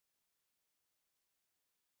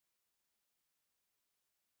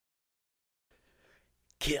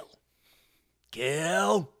kill,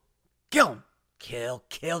 kill, kill him, kill,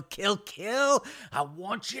 kill, kill, kill. I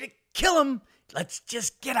want you to kill him. Let's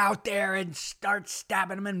just get out there and start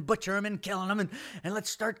stabbing them and butchering them and killing them. And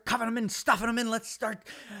let's start covering them and stuffing them. And let's start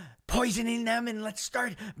poisoning them. And let's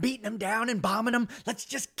start beating them down and bombing them. Let's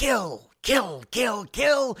just kill, kill, kill,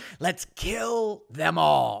 kill. Let's kill them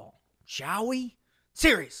all. Shall we?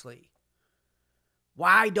 Seriously.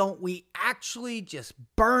 Why don't we actually just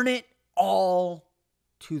burn it all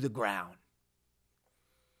to the ground?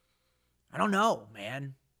 I don't know,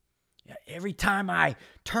 man. Every time I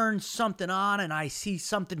turn something on and I see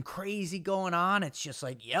something crazy going on, it's just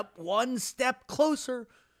like, yep, one step closer.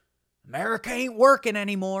 America ain't working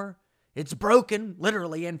anymore. It's broken,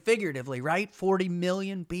 literally and figuratively, right? 40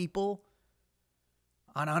 million people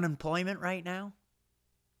on unemployment right now.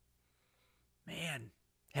 Man,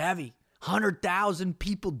 heavy. 100,000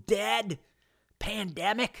 people dead.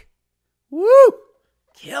 Pandemic. Woo!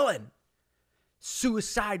 Killing.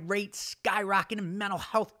 Suicide rates skyrocketing, mental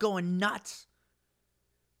health going nuts.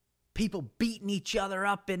 People beating each other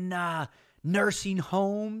up in nursing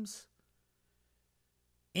homes.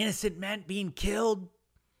 Innocent men being killed.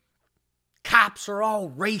 Cops are all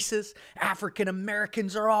racist. African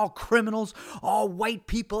Americans are all criminals. All white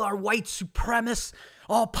people are white supremacists.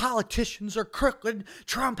 All politicians are crooked.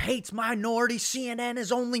 Trump hates minorities. CNN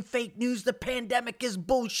is only fake news. The pandemic is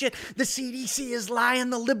bullshit. The CDC is lying.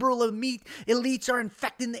 The liberal elites are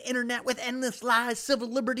infecting the internet with endless lies. Civil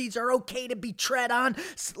liberties are okay to be tread on.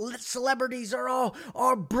 Celebrities are all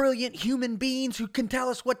brilliant human beings who can tell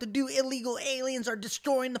us what to do. Illegal aliens are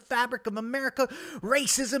destroying the fabric of America.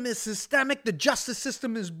 Racism is systemic. The justice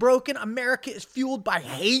system is broken. America is fueled by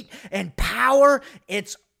hate and power.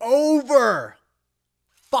 It's over.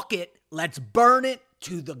 Fuck it. Let's burn it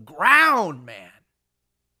to the ground, man.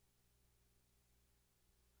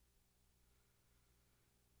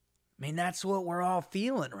 I mean, that's what we're all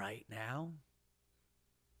feeling right now.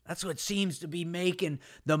 That's what seems to be making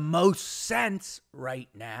the most sense right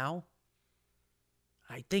now.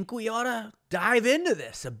 I think we ought to dive into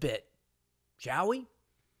this a bit, shall we?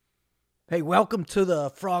 Hey, welcome to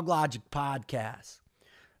the Froglogic podcast.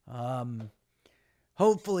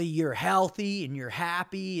 Hopefully you're healthy and you're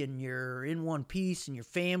happy and you're in one piece and your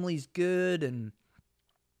family's good and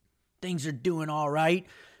things are doing all right.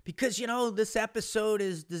 Because, you know, this episode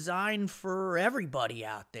is designed for everybody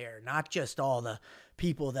out there, not just all the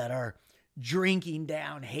people that are drinking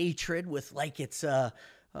down hatred with like it's a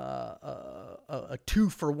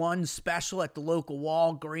 2-for-1 special at the local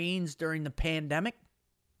Walgreens during the pandemic.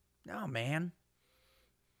 No, man.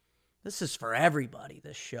 This is for everybody,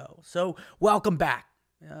 this show. So welcome back.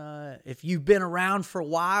 If you've been around for a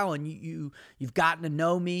while and you've gotten to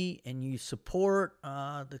know me and you support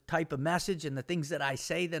the type of message and the things that I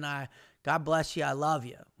say, then God bless you. I love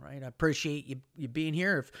you, right? I appreciate you being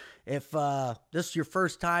here. If this is your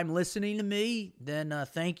first time listening to me, then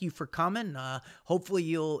thank you for coming. Hopefully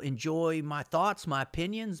you'll enjoy my thoughts, my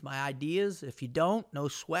opinions, my ideas. If you don't, no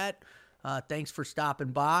sweat. Thanks for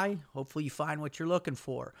stopping by. Hopefully you find what you're looking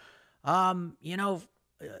for.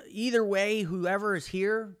 Either way, whoever is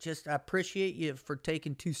here, just I appreciate you for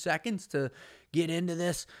taking 2 seconds to get into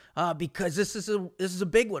this because this is a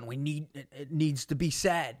big one. It needs to be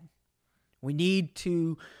said. We need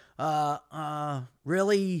to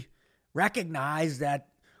really recognize that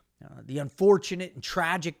the unfortunate and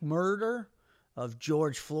tragic murder of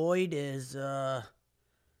George Floyd is the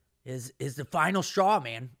final straw,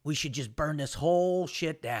 man. We should just burn this whole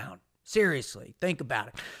shit down. Seriously, think about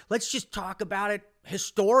it. Let's just talk about it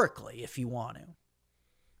historically, if you want to.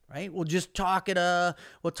 Right? We'll just talk it.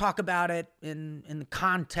 We'll talk about it in the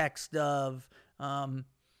context of the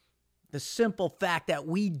simple fact that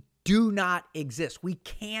we do not exist. We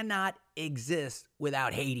cannot exist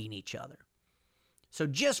without hating each other. So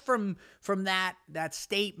just from that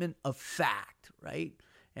statement of fact, right?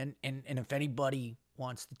 And if anybody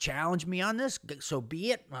wants to challenge me on this, so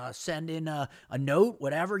be it. Send in a note,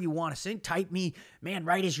 whatever you want to send. Type me, man,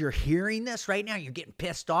 right as you're hearing this right now, you're getting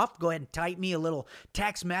pissed off. Go ahead and type me a little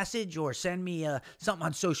text message or send me something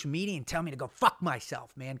on social media and tell me to go fuck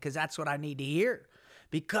myself, man, because that's what I need to hear.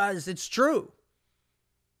 Because it's true.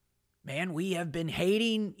 Man, we have been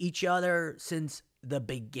hating each other since the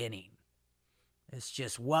beginning. It's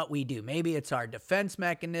just what we do. Maybe it's our defense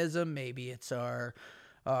mechanism. Maybe it's our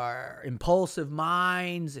impulsive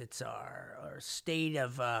minds, it's our state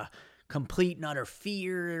of complete and utter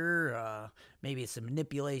fear, maybe it's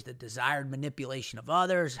the desired manipulation of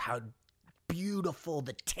others, how beautiful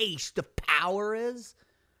the taste of power is.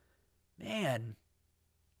 Man,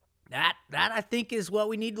 that I think is what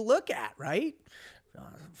we need to look at, right?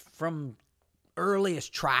 From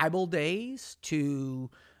earliest tribal days to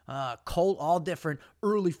all different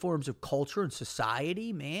early forms of culture and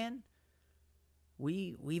society, man,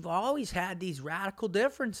 we've always had these radical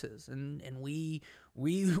differences, and we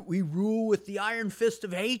rule with the iron fist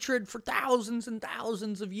of hatred for thousands and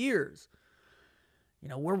thousands of years. You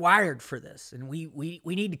know, we're wired for this, and we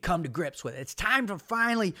need to come to grips with it. It's time to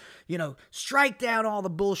finally, strike down all the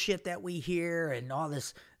bullshit that we hear and all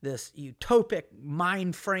this utopic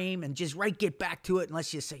mind frame, and just get back to it. And let's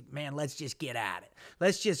just say, man, let's just get at it.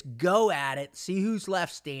 Let's just go at it, see who's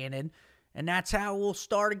left standing, and that's how we'll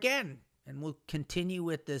start again. And we'll continue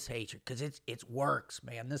with this hatred, because it works,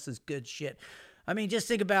 man. This is good shit. I mean, just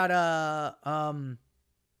think about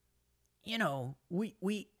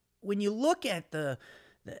when you look at the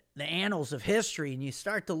annals of history, and you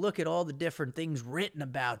start to look at all the different things written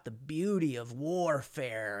about the beauty of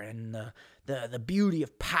warfare and the beauty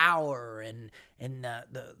of power and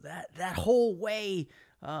that whole way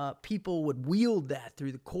people would wield that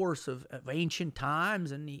through the course of ancient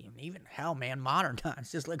times, and even hell, man, modern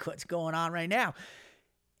times. Just look what's going on right now,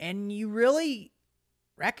 and you really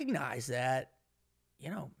recognize that,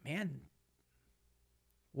 man.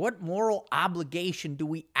 What moral obligation do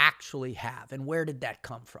we actually have, and where did that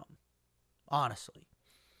come from? Honestly.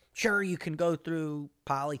 Sure, you can go through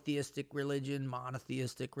polytheistic religion,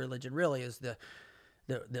 monotheistic religion, really is the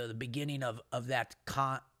beginning of that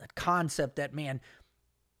concept that, man,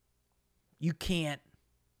 you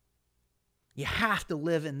have to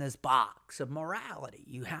live in this box of morality.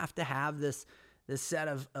 You have to have this set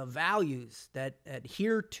of values that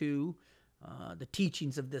adhere to the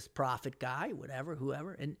teachings of this prophet guy,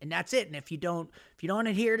 whoever, and that's it. And if you don't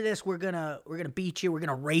adhere to this, we're gonna beat you, we're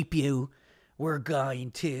gonna rape you, we're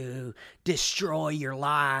going to destroy your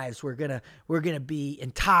lives, we're gonna be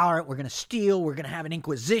intolerant, we're gonna steal, we're gonna have an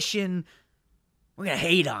inquisition, we're gonna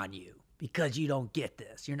hate on you because you don't get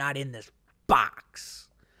this. You're not in this box.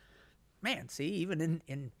 Man, see, even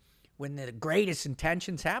in when the greatest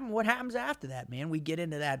intentions happen, what happens after that, man? We get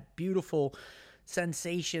into that beautiful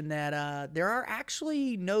sensation that there are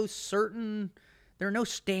actually no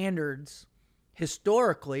standards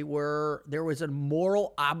historically where there was a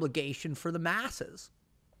moral obligation for the masses.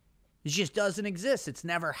 It just doesn't exist. It's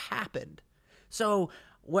never happened. So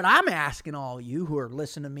what I'm asking all you who are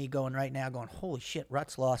listening to me right now, holy shit,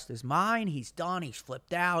 Rut's lost his mind. He's done. He's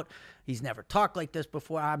flipped out. He's never talked like this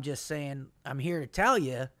before. I'm just saying, I'm here to tell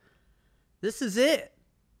you, this is it.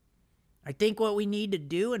 I think what we need to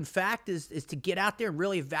do, in fact, is to get out there and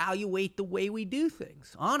really evaluate the way we do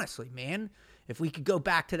things. Honestly, man, if we could go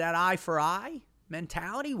back to that eye for eye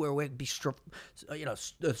mentality where we'd be,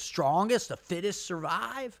 the strongest, the fittest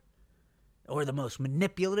survive, or the most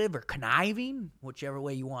manipulative or conniving, whichever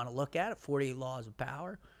way you want to look at it, 48 laws of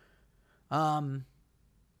power. Man,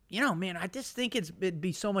 I just think it'd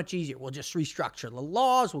be so much easier. We'll just restructure the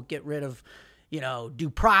laws. We'll get rid of, due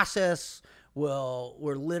process.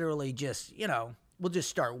 We're literally just, we'll just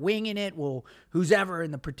start winging it. Who's ever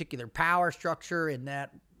in the particular power structure, and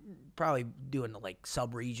that probably doing like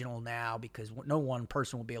sub-regional now, because no one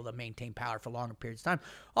person will be able to maintain power for longer periods of time.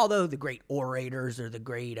 Although the great orators or the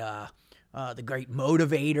great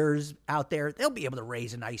motivators out there, they'll be able to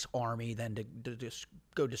raise a nice army then to just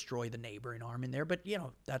go destroy the neighboring army in there. But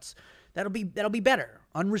that'll be better.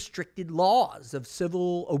 Unrestricted laws of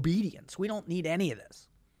civil obedience. We don't need any of this.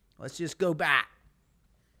 Let's just go back.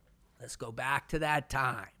 Let's go back to that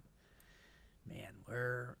time. Man,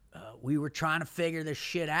 where we were trying to figure this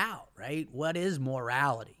shit out, right? What is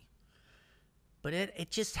morality? But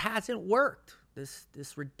it just hasn't worked. This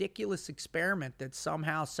ridiculous experiment that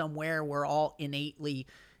somehow, somewhere, we're all innately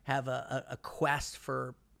have a quest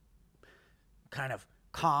for kind of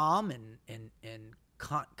calm and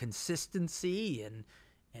consistency and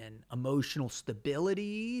emotional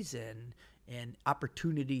stabilities and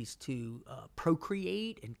opportunities to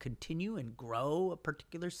procreate and continue and grow a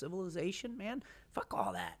particular civilization, man. Fuck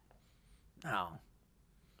all that. No.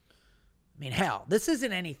 I mean, hell, this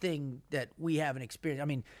isn't anything that we haven't experienced. I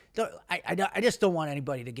mean, I just don't want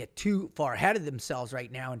anybody to get too far ahead of themselves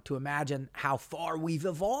right now and to imagine how far we've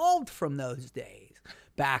evolved from those days,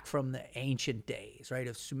 back from the ancient days, right,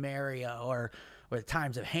 of Sumeria or the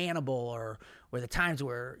times of Hannibal or the times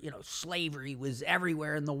where, slavery was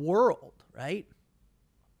everywhere in the world, right?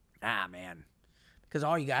 Man. Because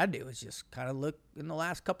all you got to do is just kind of look in the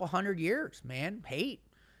last couple hundred years, man. Hate.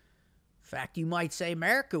 In fact, you might say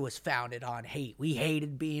America was founded on hate. We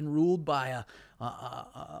hated being ruled by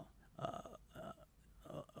a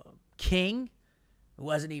king who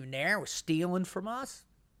wasn't even there, was stealing from us.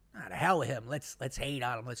 To hell with him. Let's hate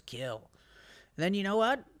on him. Let's kill. And then you know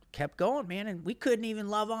what? kept going, man, and we couldn't even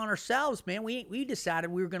love on ourselves, man. We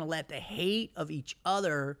decided we were going to let the hate of each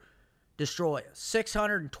other destroy us.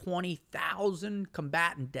 620,000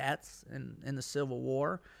 combatant deaths in the Civil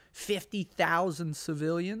War, 50,000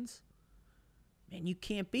 civilians. Man, you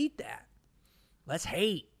can't beat that. Let's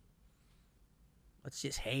hate. Let's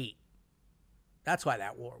just hate. That's why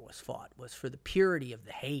that war was fought, was for the purity of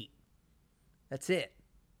the hate. That's it.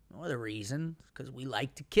 No other reason, because we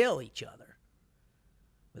like to kill each other.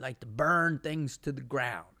 We like to burn things to the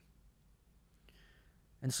ground.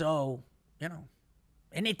 And so,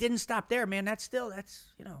 and it didn't stop there, man. That's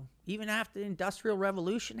even after the Industrial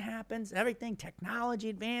Revolution happens, everything, technology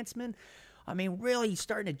advancement, really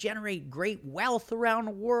starting to generate great wealth around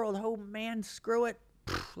the world. Oh, man, screw it.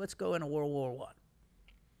 Let's go into World War I.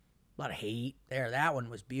 A lot of hate there. That one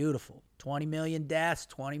was beautiful. 20 million deaths,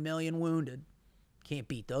 20 million wounded. Can't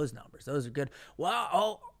beat those numbers. Those are good.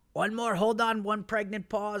 Well, one more. Hold on. One pregnant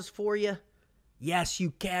pause for you. Yes,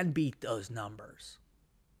 you can beat those numbers.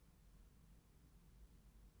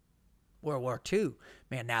 World War II.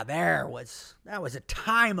 Man, now that was a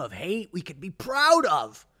time of hate we could be proud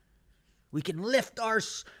of. We can lift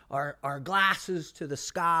our glasses to the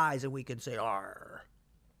skies and we can say, "Arr."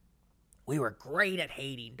 We were great at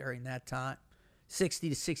hating during that time. 60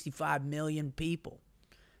 to 65 million people.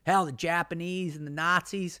 Hell, the Japanese and the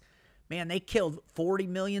Nazis, man, they killed 40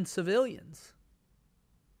 million civilians.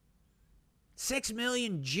 6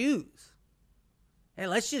 million Jews. Hey,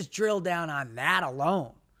 let's just drill down on that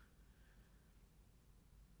alone.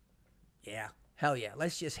 Yeah, hell yeah,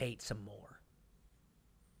 let's just hate some more.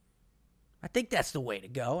 I think that's the way to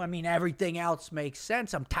go. Everything else makes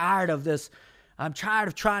sense. I'm tired of this. I'm tired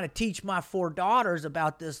of trying to teach my 4 daughters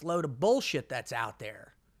about this load of bullshit that's out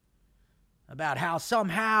there. About how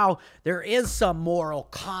somehow there is some moral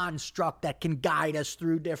construct that can guide us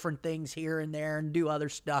through different things here and there and do other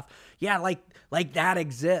stuff. Yeah, like that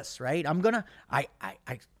exists, right? I'm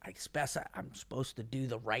supposed to do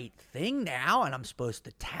the right thing now, and I'm supposed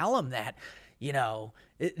to tell them that,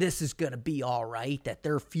 this is going to be all right, that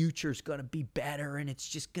their future's going to be better, and it's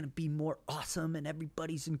just going to be more awesome, and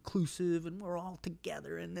everybody's inclusive, and we're all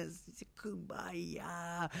together in this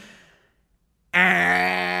kumbaya.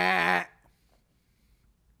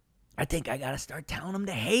 I think I got to start telling them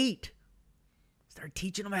to hate. Start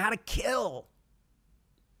teaching them how to kill.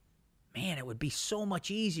 Man, it would be so much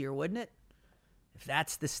easier, wouldn't it? If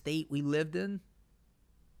that's the state we lived in.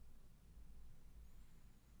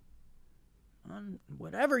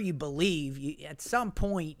 Whatever you believe, at some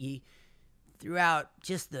point, throughout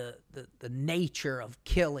just the nature of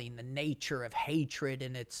killing, the nature of hatred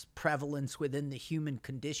and its prevalence within the human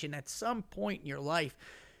condition, at some point in your life,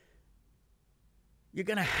 you're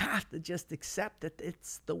going to have to just accept that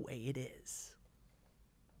it's the way it is.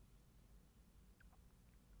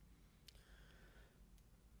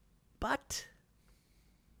 But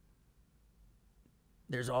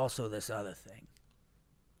there's also this other thing.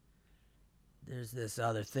 There's this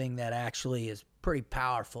other thing that actually is pretty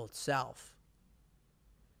powerful itself.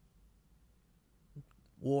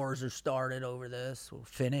 Wars are started over this, or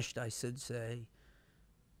finished, I should say.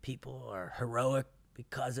 People are heroic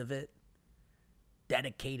because of it.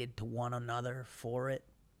 Dedicated to one another for it,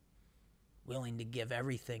 willing to give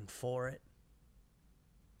everything for it.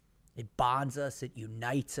 It bonds us, it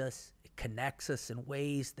unites us, it connects us in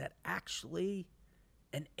ways that actually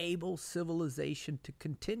enable civilization to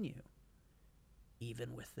continue,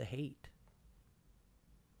 even with the hate.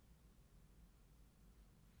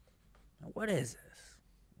 Now, what is this?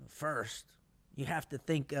 First, you have to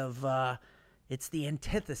think of it's the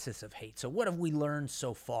antithesis of hate. So what have we learned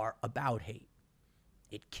so far about hate?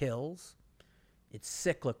 It kills, it's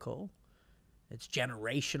cyclical, it's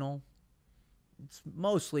generational, it's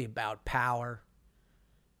mostly about power,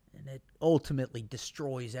 and it ultimately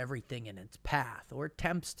destroys everything in its path, or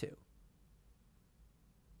attempts to.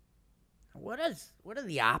 What are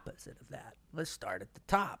the opposite of that? Let's start at the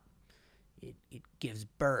top. It gives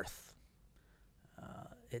birth.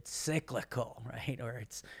 It's cyclical, right? Or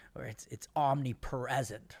it's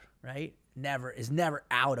omnipresent, right? Is never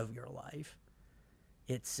out of your life.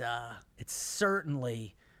 It's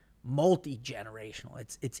certainly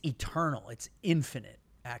multi-generational. It's eternal. It's infinite,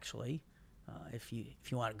 actually. If you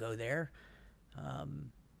want to go there,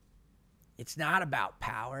 it's not about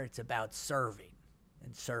power. It's about serving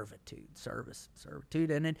and servitude,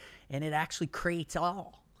 servitude, and it actually creates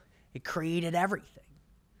all. It created everything.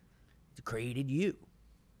 It created you.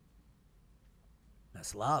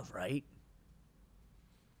 That's love, right?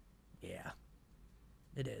 Yeah,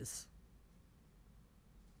 it is.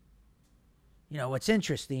 What's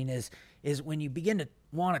interesting is when you begin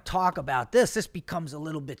want to talk about this becomes a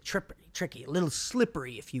little bit tricky, a little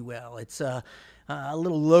slippery, if you will. It's a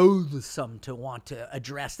little loathsome to want to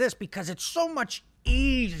address this because it's so much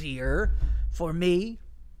easier for me,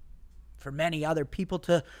 for many other people,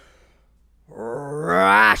 to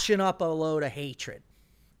ration up a load of hatred.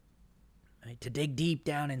 Right? To dig deep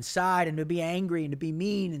down inside and to be angry and to be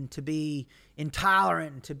mean and to be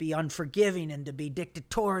intolerant and to be unforgiving and to be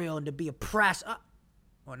dictatorial and to be oppressed.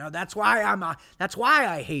 Well, no, that's why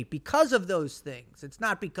I hate, because of those things. It's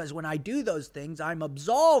not because when I do those things, I'm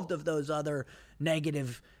absolved of those other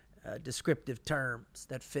negative descriptive terms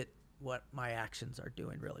that fit what my actions are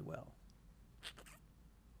doing really well.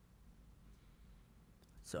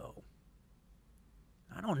 So,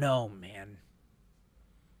 I don't know, man.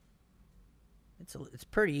 It's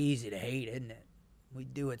pretty easy to hate, isn't it? We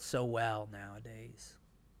do it so well nowadays.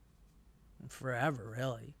 Forever,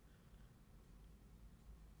 really.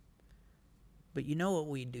 But you know what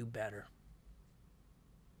we do better?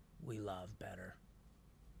 We love better.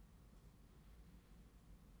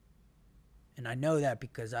 And I know that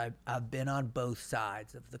because I've been on both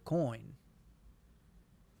sides of the coin.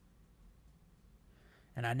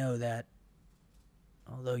 And I know that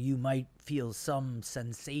although you might feel some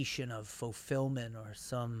sensation of fulfillment or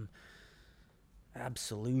some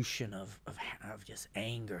absolution of just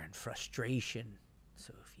anger and frustration,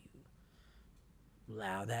 so if you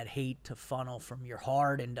allow that hate to funnel from your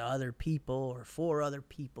heart into other people or for other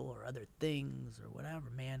people or other things or whatever,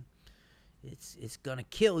 man, it's gonna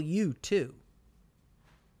kill you too.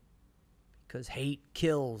 Because hate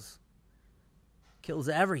kills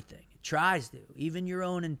everything. It tries to, even your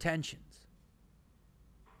own intentions.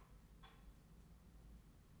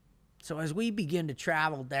 So as we begin to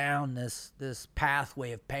travel down this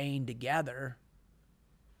pathway of pain together,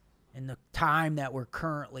 in the time that we're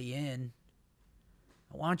currently in,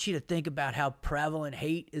 I want you to think about how prevalent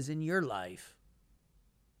hate is in your life.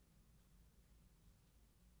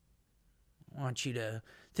 I want you to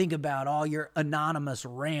think about all your anonymous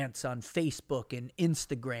rants on Facebook and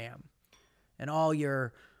Instagram and all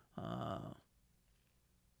your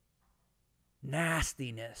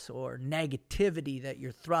nastiness or negativity that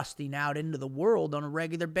you're thrusting out into the world on a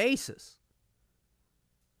regular basis.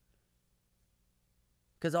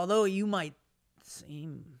 Because although you might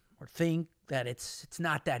seem or think that it's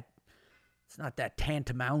not that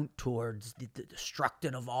tantamount towards the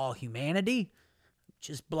destruction of all humanity, I'm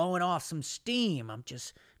just blowing off some steam. I'm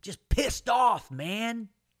just pissed off, man.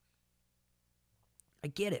 I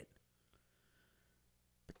get it.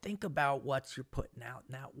 Think about what you're putting out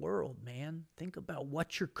in that world, man. Think about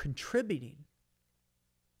what you're contributing.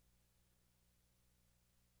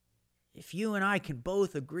 If you and I can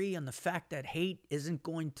both agree on the fact that hate isn't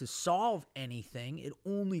going to solve anything, it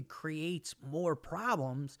only creates more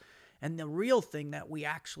problems. And the real thing that we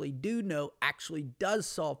actually do know actually does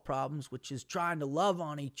solve problems, which is trying to love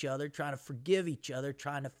on each other, trying to forgive each other,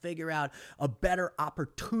 trying to figure out a better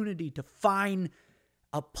opportunity to find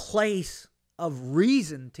a place of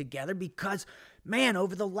reason together. Because, man,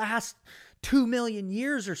 over the last 2 million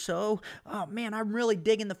years or so, I'm really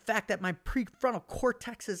digging the fact that my prefrontal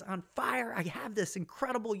cortex is on fire. I have this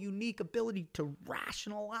incredible, unique ability to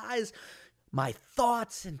rationalize my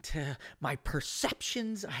thoughts into my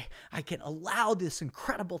perceptions. I can allow this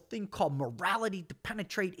incredible thing called morality to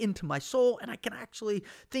penetrate into my soul, and I can actually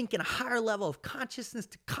think in a higher level of consciousness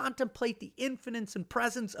to contemplate the infinite and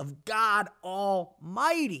presence of God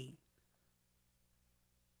Almighty.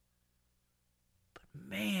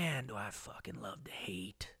 Man, do I fucking love to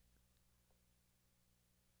hate.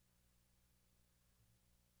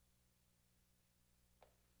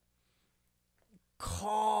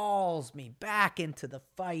 Calls me back into the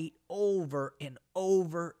fight over and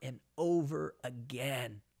over and over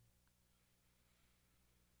again.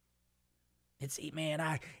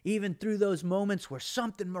 Even through those moments where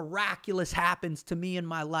something miraculous happens to me in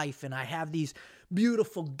my life and I have these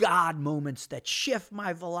beautiful God moments that shift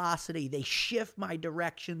my velocity, they shift my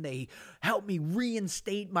direction, they help me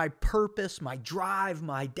reinstate my purpose, my drive,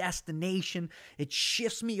 my destination. It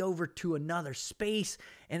shifts me over to another space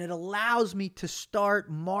and it allows me to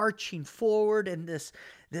start marching forward in this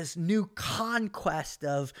new conquest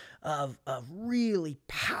of really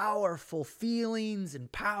powerful feelings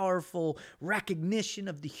and powerful recognition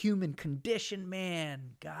of the human condition. Man,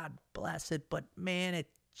 God bless it, but man, it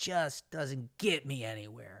just doesn't get me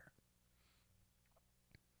anywhere.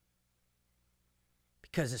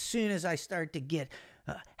 Because as soon as I start to get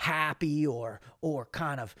happy or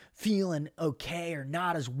kind of feeling okay or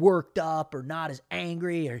not as worked up or not as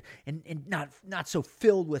angry and not so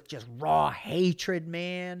filled with just raw hatred,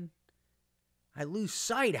 man, I lose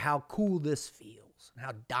sight of how cool this feels. battles and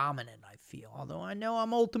how dominant I feel. Although I know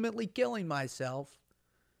I'm ultimately killing myself,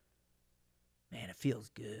 man, it feels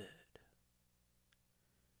good.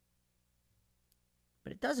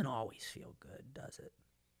 But it doesn't always feel good, does it?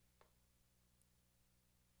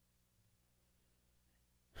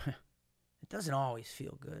 It doesn't always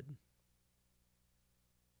feel good.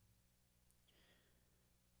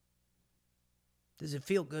 Does it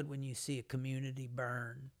feel good when you see a community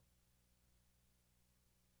burn?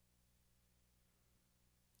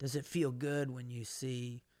 Does it feel good when you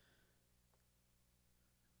see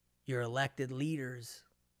your elected leaders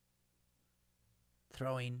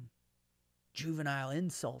throwing juvenile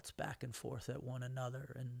insults back and forth at one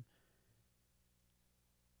another and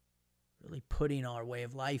really putting our way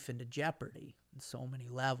of life into jeopardy in so many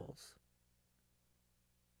levels?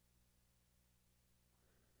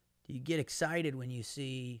 Do you get excited when you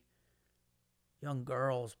see young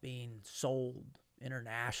girls being sold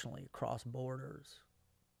internationally across borders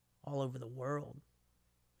all over the world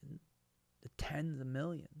in the tens of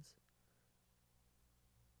millions?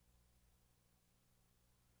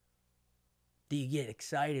 Do you get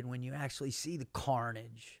excited when you actually see the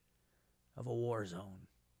carnage of a war zone?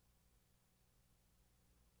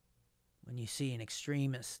 When you see an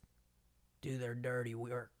extremist do their dirty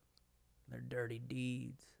work, their dirty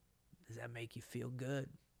deeds, does that make you feel good?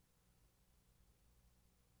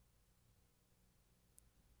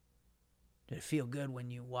 Did it feel good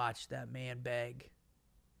when you watched that man beg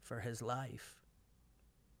for his life?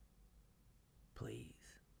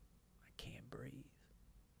 Please, I can't breathe.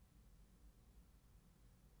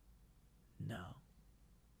 No.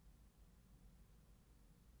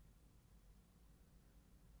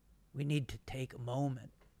 We need to take a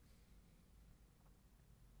moment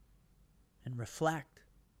and reflect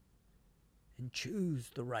and choose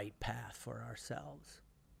the right path for ourselves.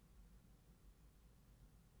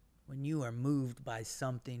 When you are moved by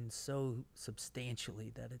something so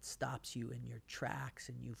substantially that it stops you in your tracks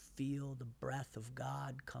and you feel the breath of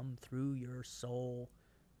God come through your soul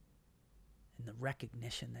and the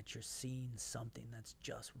recognition that you're seeing something that's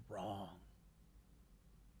just wrong.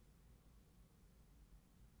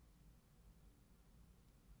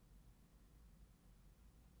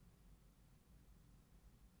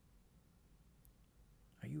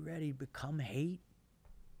 Are you ready to become hate?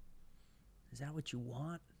 Is that what you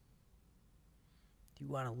want? Do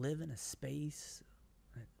you want to live in a space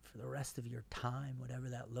for the rest of your time, whatever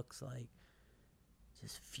that looks like,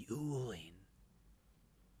 just fueling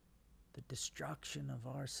the destruction of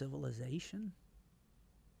our civilization?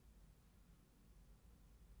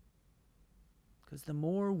 Because the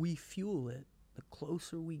more we fuel it, the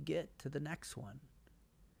closer we get to the next one.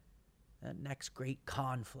 That next great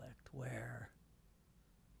conflict where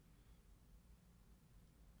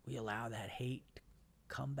we allow that hate to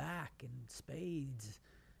come back in spades,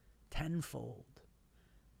 tenfold,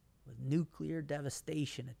 with nuclear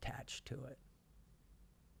devastation attached to it.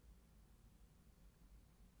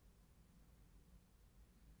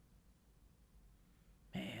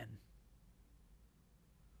 Man,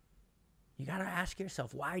 you got to ask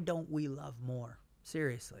yourself, why don't we love more?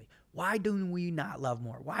 Seriously, why do we not love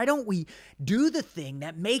more? Why don't we do the thing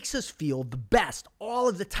that makes us feel the best all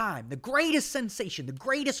of the time? The greatest sensation, the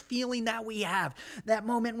greatest feeling that we have. That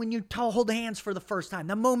moment when you hold hands for the first time.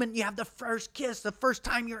 The moment you have the first kiss. The first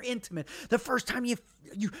time you're intimate. The first time you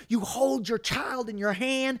hold your child in your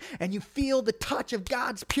hand and you feel the touch of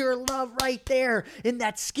God's pure love right there in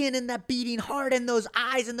that skin and that beating heart and those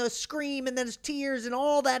eyes and those scream and those tears and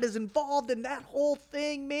all that is involved in that whole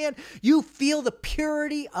thing, man. You feel the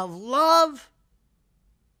purity of love.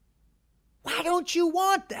 Why don't you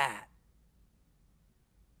want that?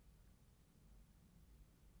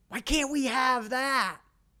 Why can't we have that?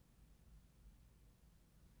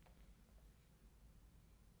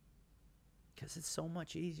 Because it's so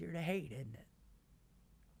much easier to hate, isn't it?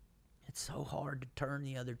 It's so hard to turn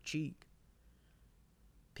the other cheek.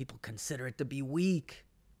 People consider it to be weak.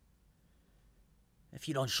 If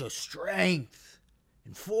you don't show strength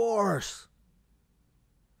and force.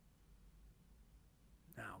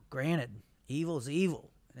 Now, granted, evil's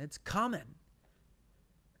evil, and it's coming.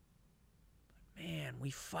 But man,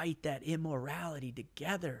 we fight that immorality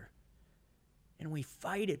together. And we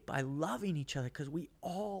fight it by loving each other because we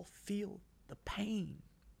all feel the pain.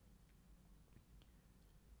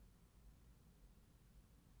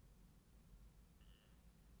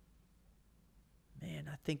 Man,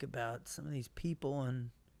 I think about some of these people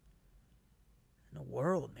in the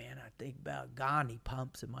world, man. I think about Gandhi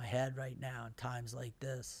pumps in my head right now in times like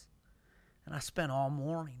this. And I spent all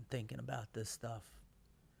morning thinking about this stuff.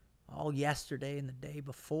 All yesterday and the day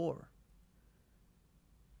before.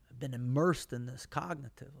 I've been immersed in this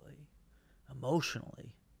cognitively,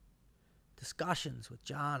 emotionally. Discussions with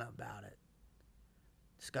John about it.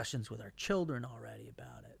 Discussions with our children already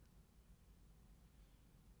about it.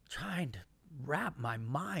 Trying to wrap my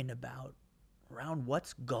mind around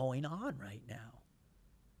what's going on right now.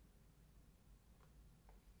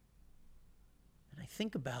 And I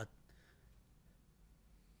think about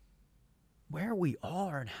where we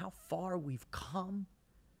are and how far we've come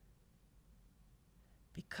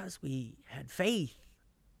because we had faith.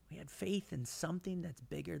 We had faith in something that's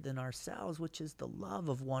bigger than ourselves, which is the love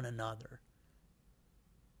of one another,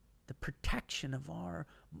 the protection of our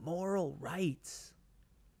moral rights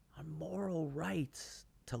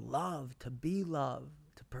to love, to be loved,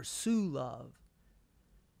 to pursue love,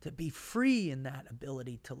 to be free in that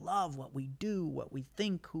ability to love what we do, what we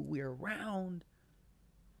think, who we're around.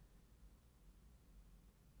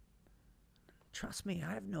 Trust me,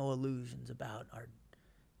 I have no illusions about our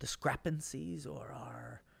discrepancies or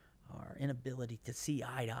our inability to see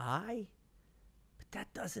eye to eye. But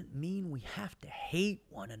that doesn't mean we have to hate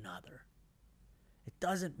one another. It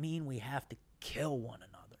doesn't mean we have to kill one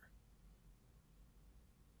another.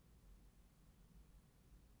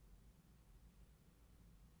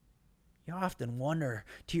 You often wonder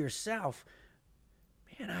to yourself,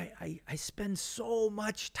 man, I spend so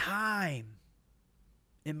much time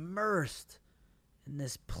immersed in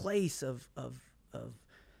this place of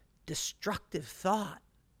destructive thought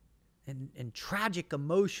and tragic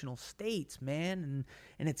emotional states, man.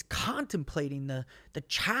 And it's contemplating the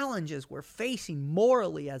challenges we're facing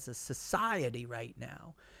morally as a society right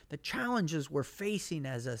now. The challenges we're facing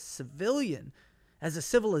as a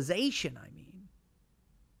civilization, I mean.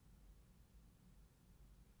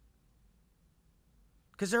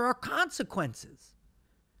 Because there are consequences.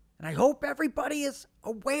 And I hope everybody is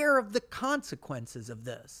aware of the consequences of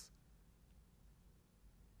this.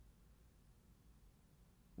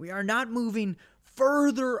 We are not moving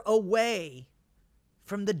further away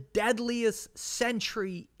from the deadliest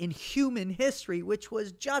century in human history, which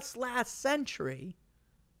was just last century,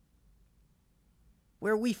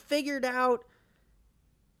 where we figured out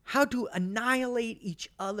how to annihilate each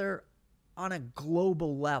other on a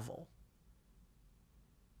global level.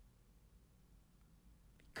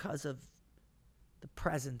 Because of the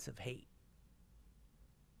presence of hate.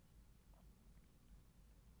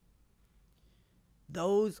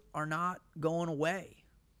 Those are not going away.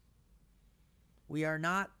 We are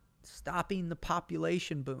not stopping the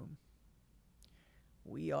population boom.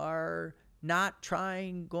 We are not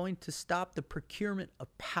going to stop the procurement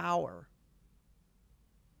of power.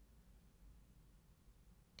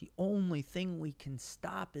 The only thing we can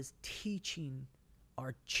stop is teaching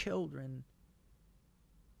our children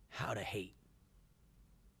how to hate.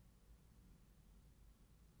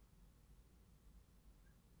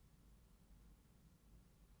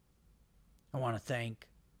 I want to thank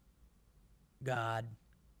God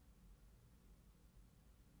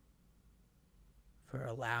for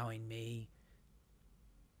allowing me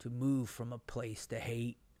to move from a place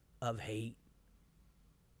of hate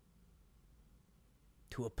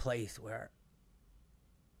to a place where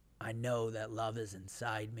I know that love is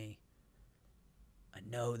inside me. I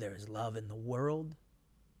know there is love in the world,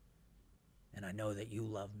 and I know that you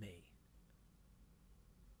love me.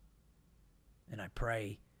 And I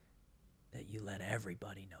pray that you let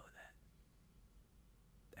everybody know that.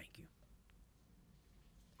 Thank you.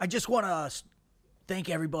 I just want to thank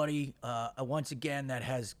everybody once again that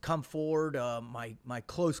has come forward, my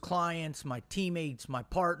close clients, my teammates, my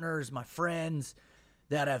partners, my friends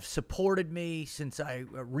that have supported me since I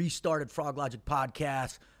restarted Froglogic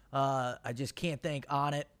Podcast. I just can't thank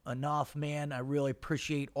Onnit enough, man. I really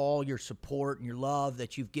appreciate all your support and your love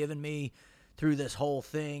that you've given me through this whole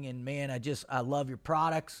thing. And man, I love your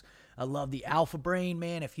products. I love the Alpha Brain,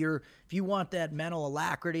 man. If you want that mental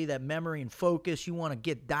alacrity, that memory and focus, you want to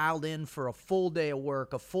get dialed in for a full day of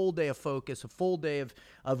work, a full day of focus, a full day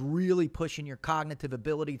of really pushing your cognitive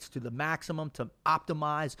abilities to the maximum to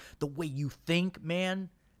optimize the way you think, man,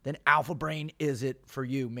 then Alpha Brain is it for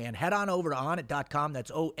you, man. Head on over to onnit.com. That's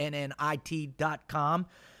ONNIT.com.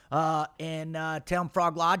 And tell them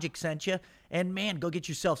Froglogic sent you. And, man, go get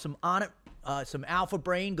yourself some Onnit, some Alpha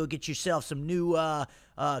Brain. Go get yourself some new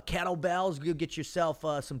kettlebells. Go get yourself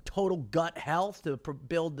some Total Gut Health to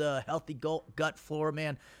build the healthy gut flora,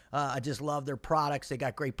 man. I just love their products. They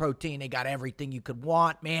got great protein. They got everything you could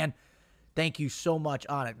want, man. Thank you so much,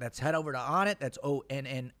 Onnit. That's head over to Onnit. That's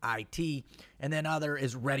ONNIT. And then other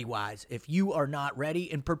is ReadyWise. If you are not ready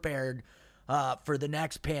and prepared for the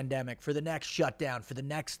next pandemic, for the next shutdown, for the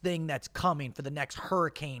next thing that's coming, for the next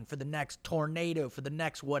hurricane, for the next tornado, for the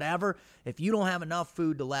next whatever. If you don't have enough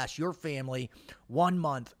food to last your family 1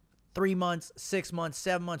 month, 3 months, 6 months,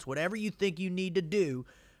 7 months, whatever you think you need to do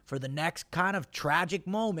for the next kind of tragic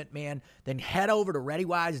moment, man, then head over to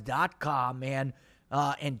ReadyWise.com, man,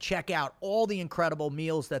 and check out all the incredible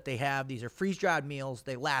meals that they have. These are freeze-dried meals.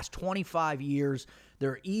 They last 25 years.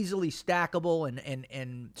 They're easily stackable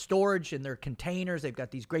and storage in their containers. They've got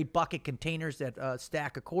these great bucket containers that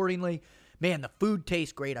stack accordingly. Man, the food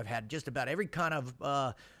tastes great. I've had just about every kind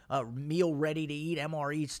of meal ready to eat,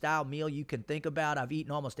 MRE style meal you can think about. I've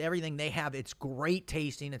eaten almost everything they have. It's great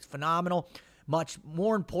tasting. It's phenomenal. Much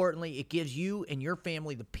more importantly, it gives you and your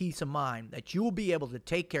family the peace of mind that you will be able to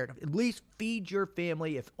take care of, at least feed your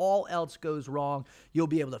family. If all else goes wrong, you'll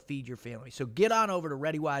be able to feed your family. So get on over to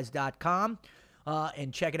ReadyWise.com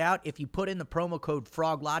and check it out. If you put in the promo code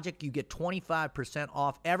Froglogic, you get 25%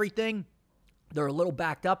 off everything. They're a little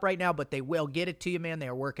backed up right now, but they will get it to you, man. They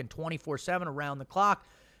are working 24/7 around the clock.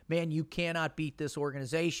 Man, you cannot beat this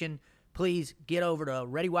organization. Please get over to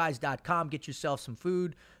ReadyWise.com, get yourself some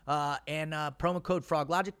food, and promo code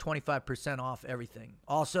Froglogic, 25% off everything.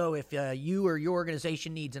 Also, if you or your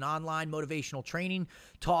organization needs an online motivational training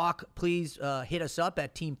talk, please hit us up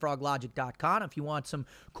at teamfroglogic.com. If you want some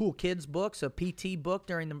cool kids books, a PT book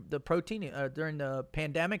during during the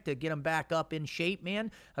pandemic to get them back up in shape,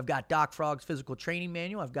 man, I've got Doc Frog's physical training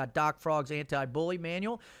manual. I've got Doc Frog's anti-bully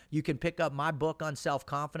manual. You can pick up my book on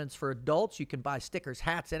self-confidence for adults. You can buy stickers,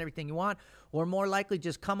 hats, and everything you want. Or more likely,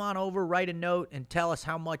 just come on over, write a note, and tell us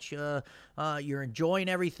how much you're enjoying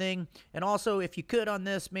everything. And also, if you could on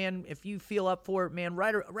this, man, if you feel up for it, man,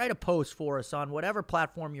 write a post for us on whatever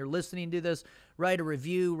platform you're listening to this. Write a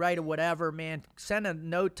review, write a whatever, man. Send a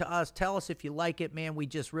note to us. Tell us if you like it, man. We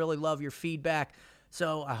just really love your feedback.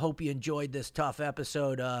 So I hope you enjoyed this tough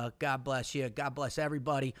episode. God bless you. God bless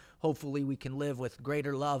everybody. Hopefully we can live with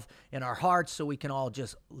greater love in our hearts so we can all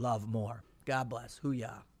just love more. God bless.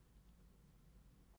 Hoo-yah.